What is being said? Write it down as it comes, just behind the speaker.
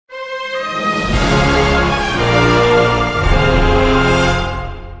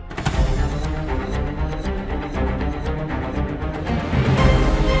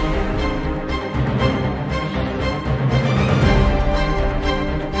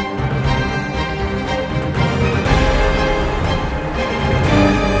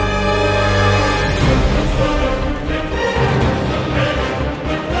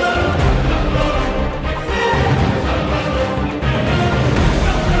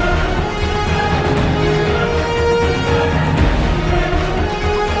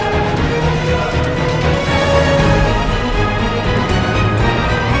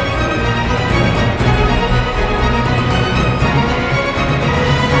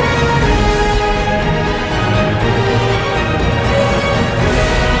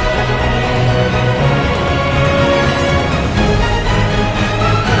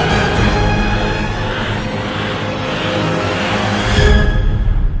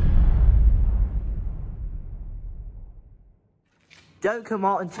Don't come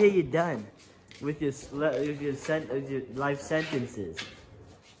out until you're done with your life sentences.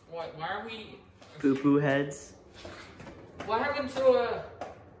 What? Why are we? Poo-poo heads. What happened to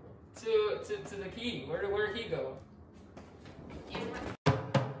the key? Where did he go?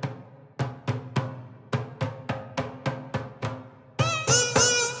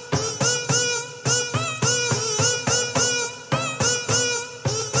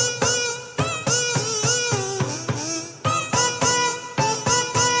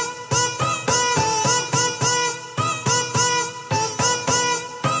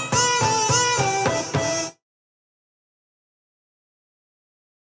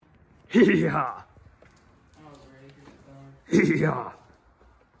 Yeah. Yeah.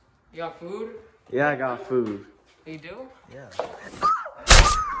 You got food? Yeah, I got food. You do? Yeah.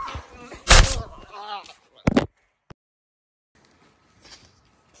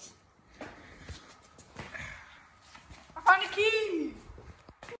 I found a key!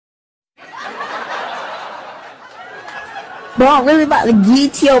 Bro, I'm really about to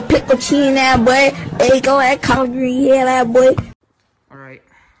get your pickle chin that boy. Hey, go at collard green hair that boy. Alright.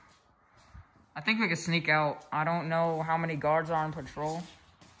 I think we can sneak out. I don't know how many guards are on patrol.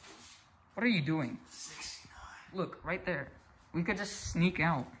 What are you doing? 69. Look, right there. We could just sneak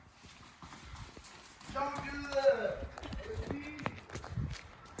out. Don't do that.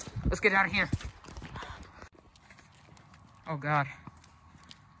 Let's get out of here. Oh God.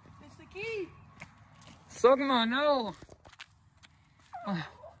 It's the key. Sogma, no. Oh.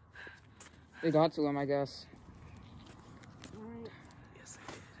 They got to him, I guess.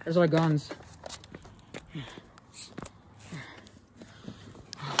 There's our guns.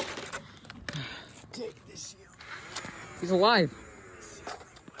 Take this shield. He's alive.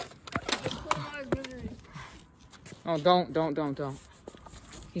 Oh, don't.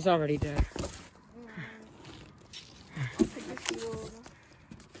 He's already dead.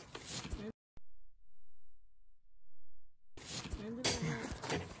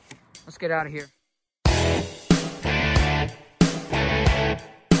 Let's get out of here.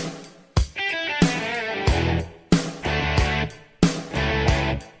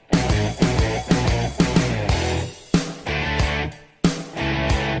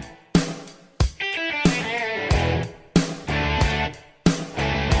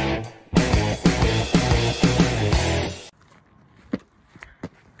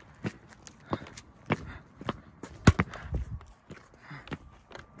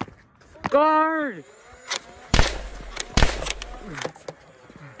 Guard!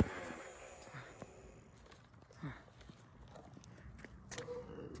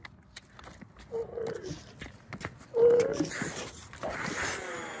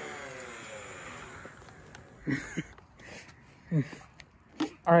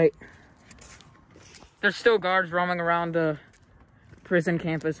 All right. There's still guards roaming around the prison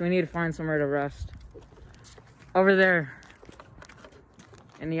campus. We need to find somewhere to rest. Over there.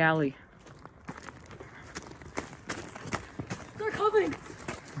 In the alley. They're coming.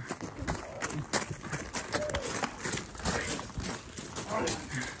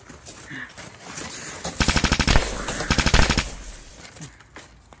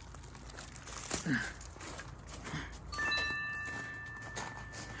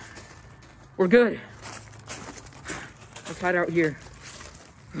 We're good. Let's hide out here.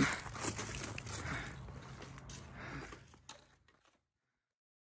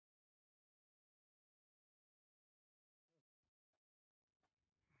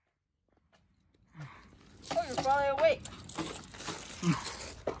 Oh, you're finally awake.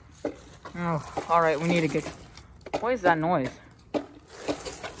 Oh, all right, we need to get... What is that noise? Oh,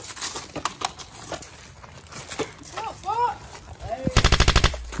 fuck! Hey.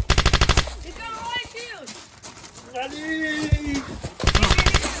 He's got a light shield. Ready?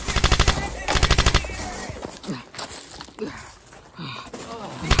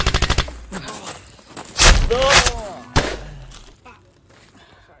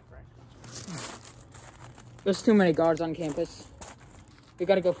 There's too many guards on campus. We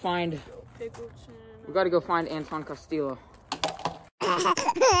gotta go find... We gotta go find Anton Castillo.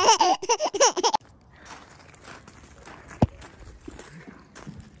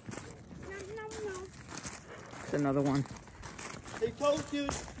 It's another one. They told you.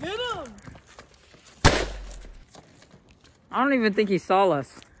 Get him! I don't even think he saw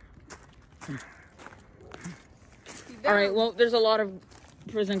us. All right, well, there's a lot of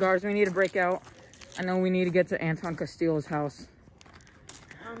prison guards. We need to break out. I know we need to get to Anton Castillo's house.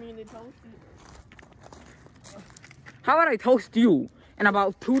 I mean, they told you. How about I toast you in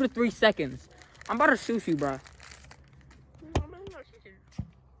about 2 to 3 seconds? I'm about to shoot you, bro.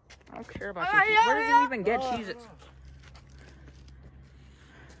 I don't care about cheese. Where did you even get cheeses?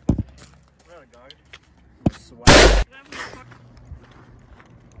 guard.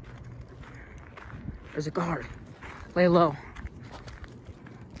 There's a guard. Lay low.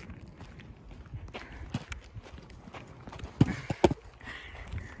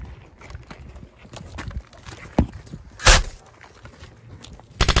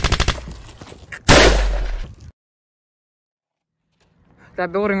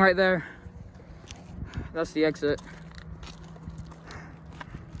 That building right there, that's the exit.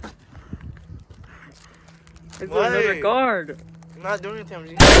 There's another guard. I'm not doing it to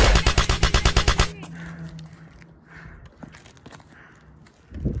him.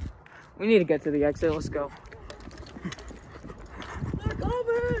 We need to get to the exit. Let's go. They're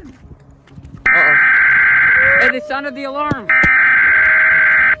coming! Uh-oh. Hey, they sounded the alarm.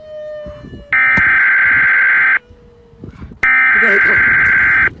 We gotta go.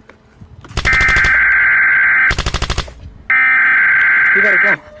 We gotta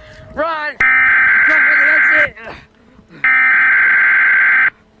go. Run! Go for the exit!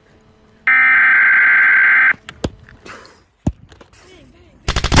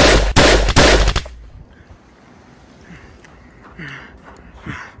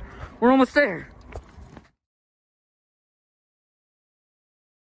 We're almost there.